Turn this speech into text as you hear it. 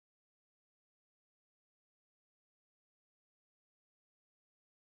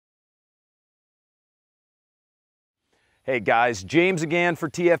Hey guys, James again for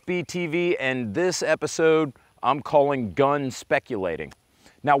TFBTV, and this episode I'm calling Gun Speculating.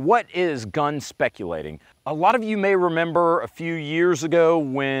 Now, what is gun speculating? A lot of you may remember a few years ago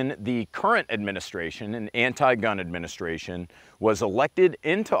when the current administration, an anti-gun administration, was elected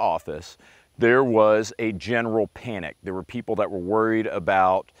into office, there was a general panic. There were people that were worried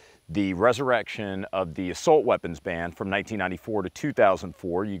about the resurrection of the assault weapons ban from 1994 to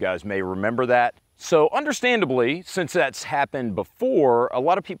 2004. You guys may remember that. So understandably, since that's happened before, a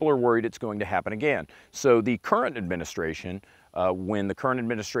lot of people are worried it's going to happen again. So the current administration, when the current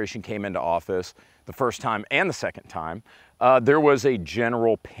administration came into office the first time and the second time, there was a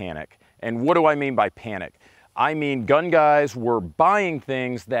general panic. And what do I mean by panic? I mean gun guys were buying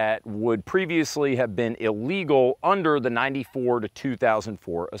things that would previously have been illegal under the 94 to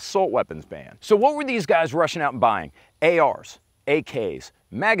 2004 assault weapons ban. So what were these guys rushing out and buying? ARs, AKs,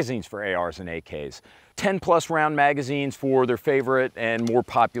 magazines for ARs and AKs, 10+ round magazines for their favorite and more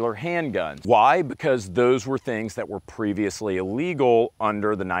popular handguns. Why? Because those were things that were previously illegal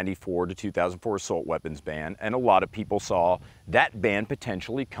under the 94 to 2004 assault weapons ban, and a lot of people saw that ban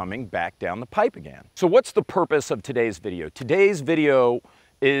potentially coming back down the pipe again. So what's the purpose of today's video? Today's video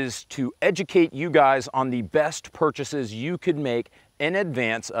is to educate you guys on the best purchases you could make in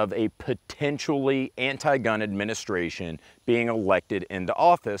advance of a potentially anti-gun administration being elected into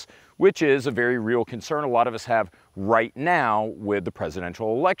office, which is a very real concern a lot of us have right now with the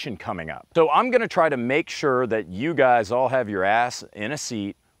presidential election coming up. So I'm gonna try to make sure that you guys all have your ass in a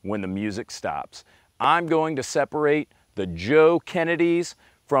seat when the music stops. I'm going to separate the Joe Kennedys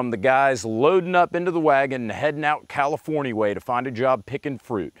from the guys loading up into the wagon and heading out California way to find a job picking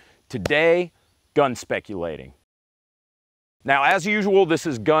fruit. Today, gun speculating. Now, as usual, this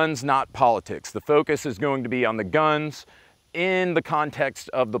is guns, not politics. The focus is going to be on the guns in the context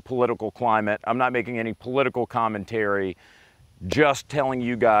of the political climate. I'm not making any political commentary, just telling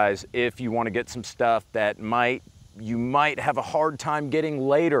you guys if you want to get some stuff that you might have a hard time getting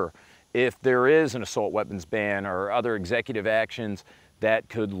later if there is an assault weapons ban or other executive actions that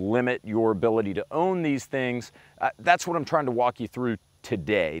could limit your ability to own these things. That's what I'm trying to walk you through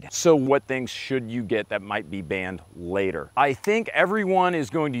today. So what things should you get that might be banned later? I think everyone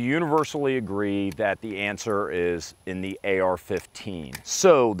is going to universally agree that the answer is in the AR-15.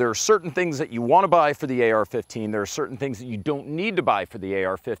 So there are certain things that you want to buy for the AR-15. There are certain things that you don't need to buy for the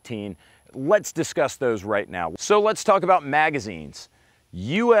AR-15. Let's discuss those right now. So let's talk about magazines.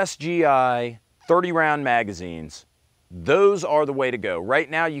 USGI 30-round magazines. Those are the way to go. Right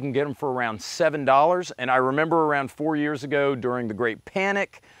now you can get them for around $7, and I remember around 4 years ago during the Great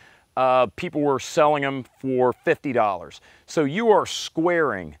Panic, people were selling them for $50. So you are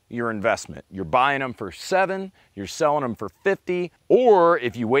squaring your investment. You're buying them for $7, you're selling them for $50, or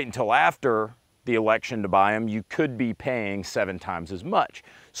if you wait until after the election to buy them, you could be paying 7 times as much.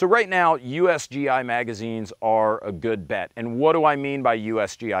 So right now, USGI magazines are a good bet. And what do I mean by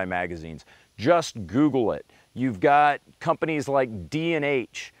USGI magazines? Just Google it. You've got companies like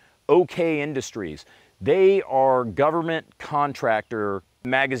D&H, OK Industries. They are government contractor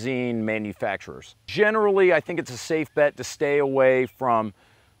magazine manufacturers. Generally, I think it's a safe bet to stay away from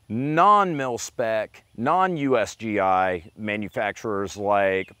non-mil-spec, non-USGI manufacturers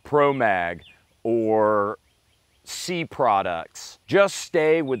like ProMag or C Products. Just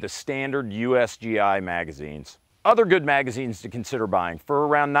stay with the standard USGI magazines. Other good magazines to consider buying for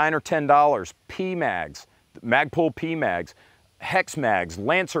around $9 or $10, P-Mags. Magpul P-Mags, Hex Mags,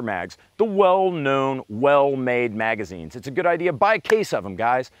 Lancer Mags, the well-known, well-made magazines. It's a good idea. Buy a case of them,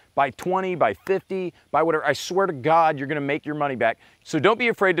 guys. Buy 20, buy 50, buy whatever. I swear to God, you're gonna make your money back. So don't be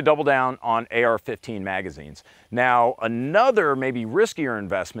afraid to double down on AR-15 magazines. Now, another maybe riskier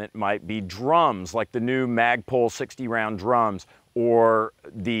investment might be drums, like the new Magpul 60-round drums, or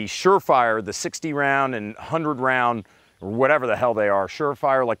the Surefire, the 60-round and 100-round, or whatever the hell they are,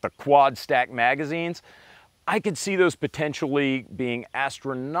 Surefire, like the quad stack magazines. I could see those potentially being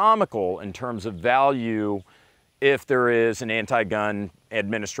astronomical in terms of value if there is an anti-gun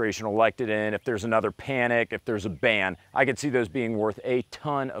administration elected in, if there's another panic, if there's a ban. I could see those being worth a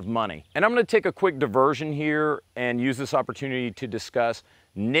ton of money. And I'm going to take a quick diversion here and use this opportunity to discuss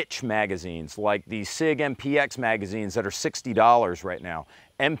niche magazines like the SIG MPX magazines that are $60 right now,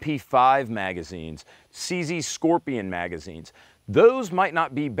 MP5 magazines, CZ Scorpion magazines. Those might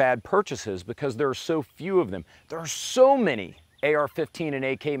not be bad purchases because there are so few of them. There are so many AR-15 and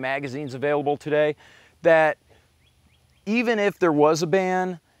AK magazines available today that even if there was a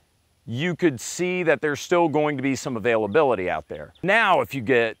ban, you could see that there's still going to be some availability out there. Now, if you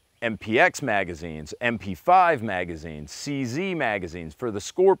get MPX magazines, MP5 magazines, CZ magazines for the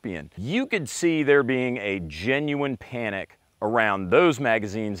Scorpion. You could see there being a genuine panic around those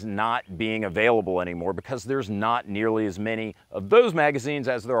magazines not being available anymore because there's not nearly as many of those magazines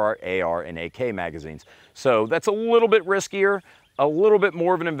as there are AR and AK magazines. So that's a little bit riskier, a little bit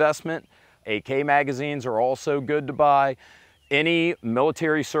more of an investment. AK magazines are also good to buy. Any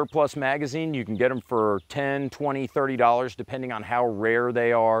military surplus magazine, you can get them for $10, $20, $30, depending on how rare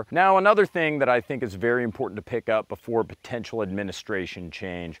they are. Now, another thing that I think is very important to pick up before potential administration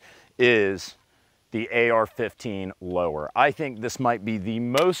change is the AR-15 lower. I think this might be the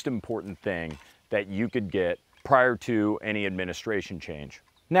most important thing that you could get prior to any administration change.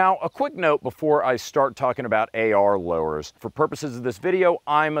 Now, a quick note before I start talking about AR lowers. For purposes of this video,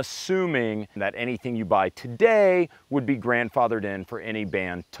 I'm assuming that anything you buy today would be grandfathered in for any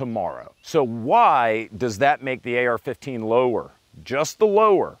ban tomorrow. So why does that make the AR-15 lower, just the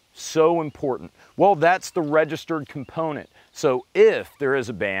lower, so important? Well, that's the registered component. So if there is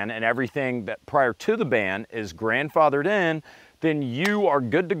a ban and everything that prior to the ban is grandfathered in, then you are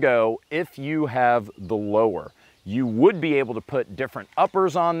good to go if you have the lower. You would be able to put different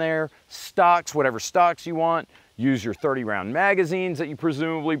uppers on there, stocks, whatever stocks you want, use your 30-round magazines that you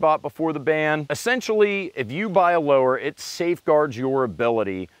presumably bought before the ban. Essentially, if you buy a lower, it safeguards your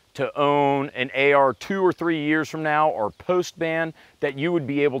ability to own an AR 2 or 3 years from now or post-ban that you would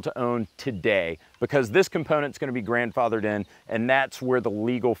be able to own today, because this component's going to be grandfathered in, and that's where the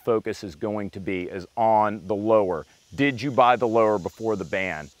legal focus is going to be, is on the lower. Did you buy the lower before the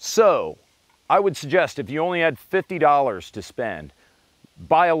ban? So I would suggest if you only had $50 to spend,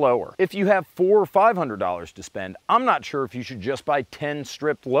 buy a lower. If you have $400 or $500 to spend, I'm not sure if you should just buy 10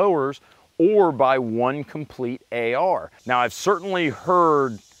 stripped lowers or buy one complete AR. Now, I've certainly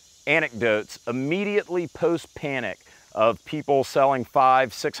heard anecdotes immediately post-panic of people selling $500,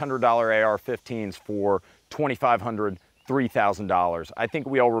 $600 AR-15s for $2,500, $3,000. I think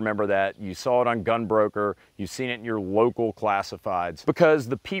we all remember that. You saw it on Gunbroker, you've seen it in your local classifieds, because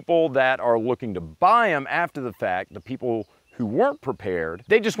the people that are looking to buy them after the fact, the people who weren't prepared,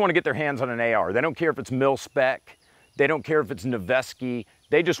 they just want to get their hands on an AR. They don't care if it's mil-spec, they don't care if it's Noveske,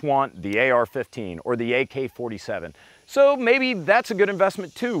 they just want the AR-15 or the AK-47. So maybe that's a good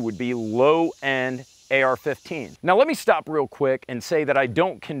investment too, would be low-end AR-15. Now let me stop real quick and say that I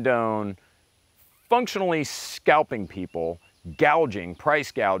don't condone functionally scalping people, gouging,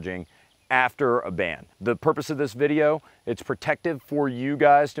 price gouging after a ban. The purpose of this video, it's protective for you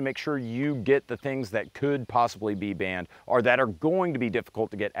guys to make sure you get the things that could possibly be banned or that are going to be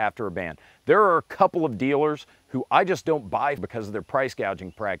difficult to get after a ban. There are a couple of dealers who I just don't buy because of their price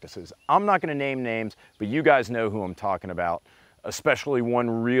gouging practices. I'm not gonna name names, but you guys know who I'm talking about, especially one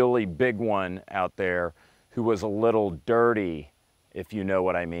really big one out there who was a little dirty, if you know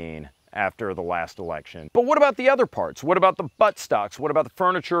what I mean, after the last election. But what about the other parts? What about the butt stocks? What about the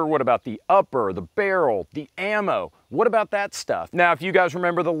furniture? What about the upper, the barrel, the ammo? What about that stuff? Now, if you guys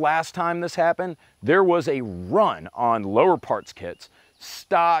remember the last time this happened, there was a run on lower parts kits,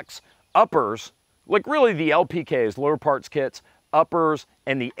 stocks, uppers, like really the LPKs, lower parts kits, uppers,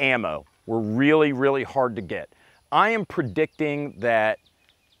 and the ammo were really, really hard to get. I am predicting that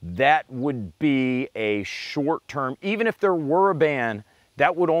that would be a short-term, even if there were a ban,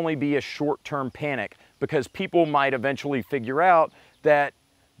 that would only be a short-term panic, because people might eventually figure out that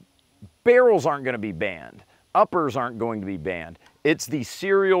barrels aren't going to be banned, uppers aren't going to be banned. It's the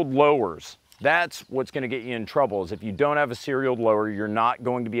serialed lowers. That's what's going to get you in trouble, is if you don't have a serialed lower, you're not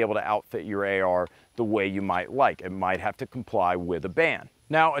going to be able to outfit your AR the way you might like. It might have to comply with a ban.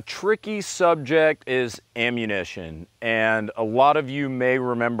 Now, a tricky subject is ammunition, and a lot of you may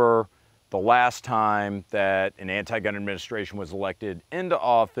remember the last time that an anti-gun administration was elected into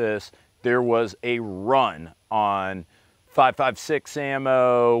office, there was a run on 5.56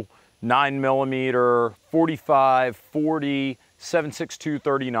 ammo, 9mm, 45, 40, 7.62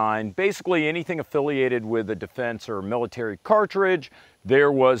 39, basically anything affiliated with a defense or military cartridge,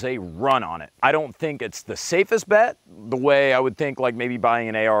 there was a run on it. I don't think it's the safest bet, the way I would think like maybe buying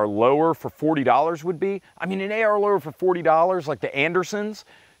an AR lower for $40 would be. I mean, an AR lower for $40, like the Andersons,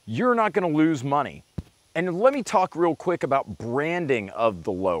 you're not gonna lose money. And let me talk real quick about branding of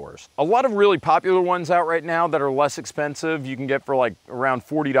the lowers. A lot of really popular ones out right now that are less expensive, you can get for like around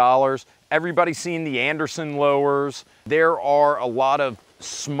 $40. Everybody's seen the Anderson lowers. There are a lot of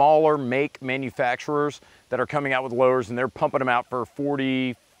smaller make manufacturers that are coming out with lowers, and they're pumping them out for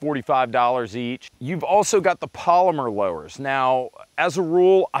 $40, $45 each. You've also got the polymer lowers. Now, as a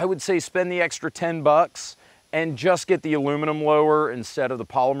rule, I would say spend the extra 10 bucks and just get the aluminum lower instead of the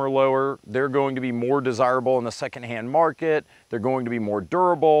polymer lower. They're going to be more desirable in the secondhand market. They're going to be more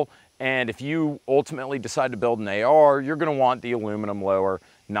durable. And if you ultimately decide to build an AR, you're going to want the aluminum lower,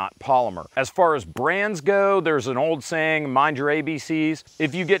 not polymer. As far as brands go, there's an old saying, mind your ABCs.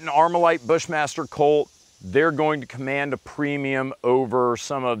 If you get an Armalite Bushmaster Colt, they're going to command a premium over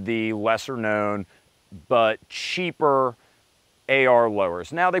some of the lesser known but cheaper AR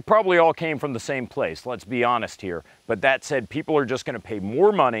lowers. Now, they probably all came from the same place, let's be honest here. But that said, people are just going to pay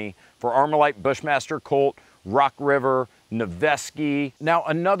more money for Armalite Bushmaster Colt, Rock River, Noveski. Now,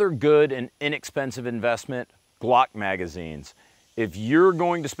 another good and inexpensive investment, Glock magazines. If you're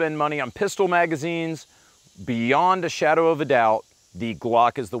going to spend money on pistol magazines, beyond a shadow of a doubt, the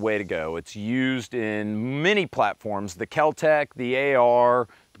Glock is the way to go. It's used in many platforms, the Kel-Tec, the AR,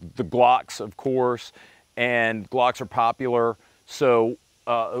 the Glocks, of course, and Glocks are popular. So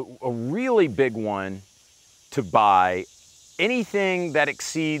a really big one to buy, anything that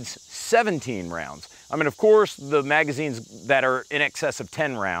exceeds 17 rounds. I mean, of course, the magazines that are in excess of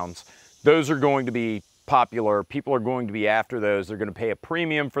 10 rounds, those are going to be popular. People are going to be after those. They're going to pay a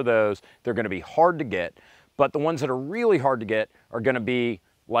premium for those. They're going to be hard to get. But the ones that are really hard to get are going to be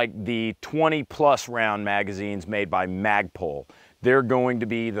like the 20-plus round magazines made by Magpul. They're going to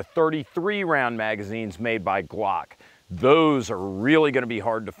be the 33-round magazines made by Glock. Those are really going to be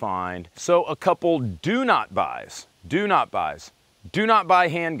hard to find. So a couple do not buys. Do not buy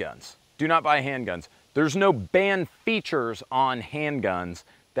handguns. Do not buy handguns. There's no ban features on handguns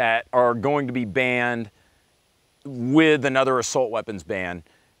that are going to be banned with another assault weapons ban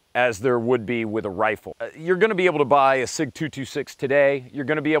as there would be with a rifle. You're going to be able to buy a SIG 226 today. You're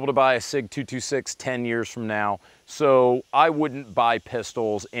going to be able to buy a SIG 226 10 years from now. So I wouldn't buy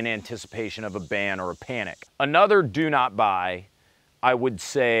pistols in anticipation of a ban or a panic. Another do not buy, I would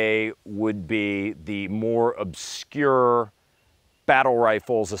say, would be the more obscure battle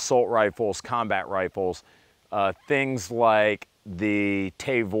rifles, assault rifles, combat rifles, things like the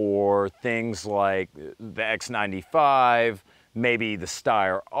Tavor, things like the X95, maybe the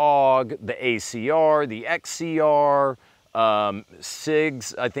Steyr AUG, the ACR, the XCR,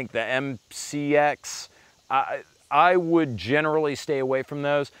 SIGs, I think the MCX. I would generally stay away from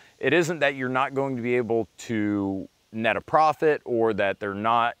those. It isn't that you're not going to be able to net a profit or that they're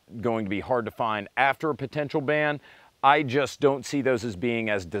not going to be hard to find after a potential ban. I just don't see those as being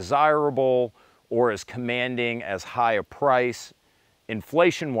as desirable or as commanding as high a price,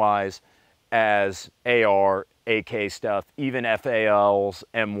 inflation-wise, as AR, AK stuff, even FALs,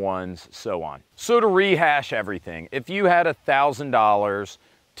 M1s, so on. So to rehash everything, if you had $1,000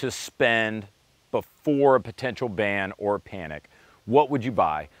 to spend before a potential ban or a panic, what would you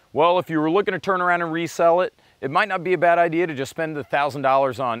buy? Well, if you were looking to turn around and resell it, it might not be a bad idea to just spend the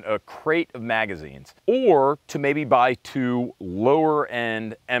 $1,000 on a crate of magazines, or to maybe buy 2 lower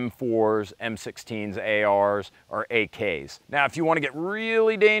end M4s, M16s, ARs, or AKs. Now, if you want to get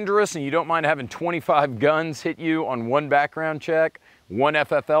really dangerous and you don't mind having 25 guns hit you on one background check, 1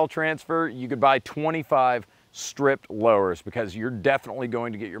 FFL transfer, you could buy 25 stripped lowers, because you're definitely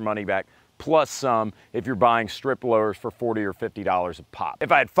going to get your money back, plus some if you're buying strip lowers for $40 or $50 a pop.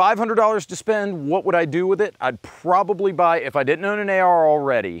 If I had $500 to spend, what would I do with it? I'd probably buy, if I didn't own an AR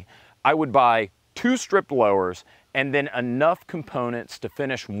already, I would buy 2 stripped lowers and then enough components to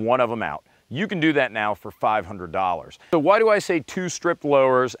finish one of them out. You can do that now for $500. So why do I say 2 stripped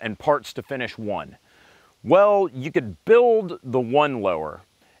lowers and parts to finish one? Well, you could build the one lower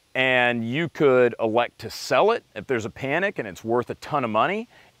and you could elect to sell it if there's a panic and it's worth a ton of money,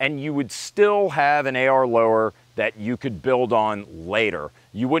 and you would still have an AR lower that you could build on later.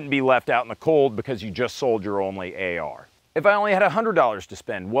 You wouldn't be left out in the cold because you just sold your only AR. If I only had $100 to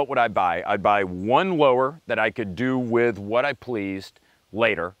spend, what would I buy? I'd buy 1 lower that I could do with what I pleased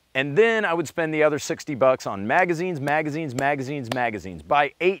later, and then I would spend the other $60 on magazines.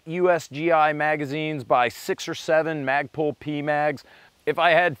 Buy 8 USGI magazines, buy 6 or 7 Magpul P-Mags. If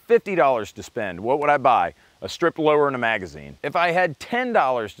I had $50 to spend, what would I buy? A stripped lower and a magazine. If I had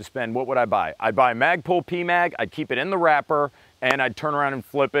 $10 to spend, what would I buy? I'd buy a Magpul P-Mag, I'd keep it in the wrapper, and I'd turn around and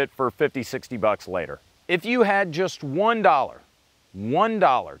flip it for 50, 60 bucks later. If you had just $1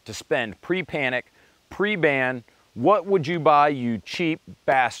 to spend pre-panic, pre-ban, what would you buy, you cheap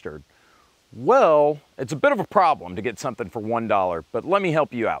bastard? Well, it's a bit of a problem to get something for $1, but let me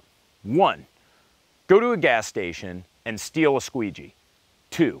help you out. 1, go to a gas station and steal a squeegee.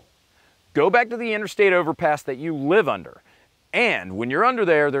 2, go back to the interstate overpass that you live under. And when you're under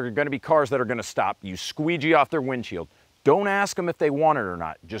there, there are going to be cars that are going to stop you, squeegee off their windshield. Don't ask them if they want it or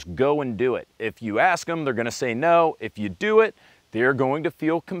not. Just go and do it. If you ask them, they're going to say no. If you do it, they're going to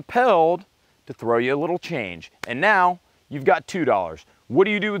feel compelled to throw you a little change. And now you've got $2. What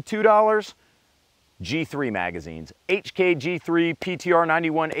do you do with $2? G3 magazines, HK G3, PTR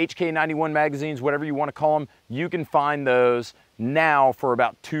 91, HK 91 magazines, whatever you want to call them, you can find those now for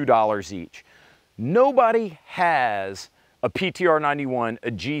about $2 each. Nobody has a PTR 91,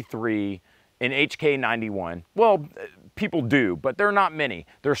 a G3, an HK 91. Well, people do, but there are not many.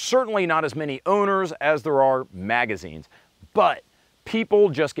 There's certainly not as many owners as there are magazines, but people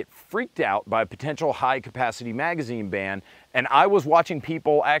just get freaked out by a potential high capacity magazine ban. And I was watching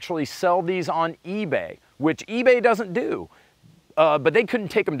people actually sell these on eBay, which eBay doesn't do, but they couldn't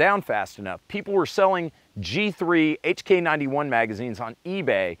take them down fast enough. People were selling G3 HK91 magazines on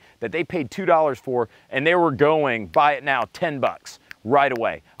eBay that they paid $2 for, and they were going, buy it now, 10 bucks right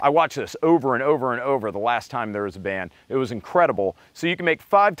away. I watched this over and over and over the last time there was a ban. It was incredible. So you can make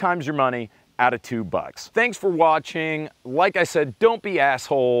 5 times your money out of $2. Thanks for watching. Like I said, don't be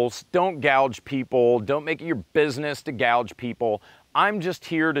assholes. Don't gouge people. Don't make it your business to gouge people. I'm just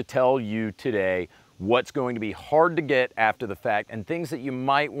here to tell you today what's going to be hard to get after the fact and things that you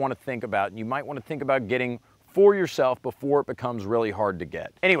might want to think about and you might want to think about getting for yourself before it becomes really hard to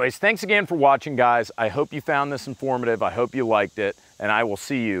get. Anyways, thanks again for watching, guys. I hope you found this informative. I hope you liked it, and I will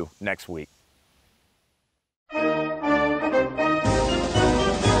see you next week.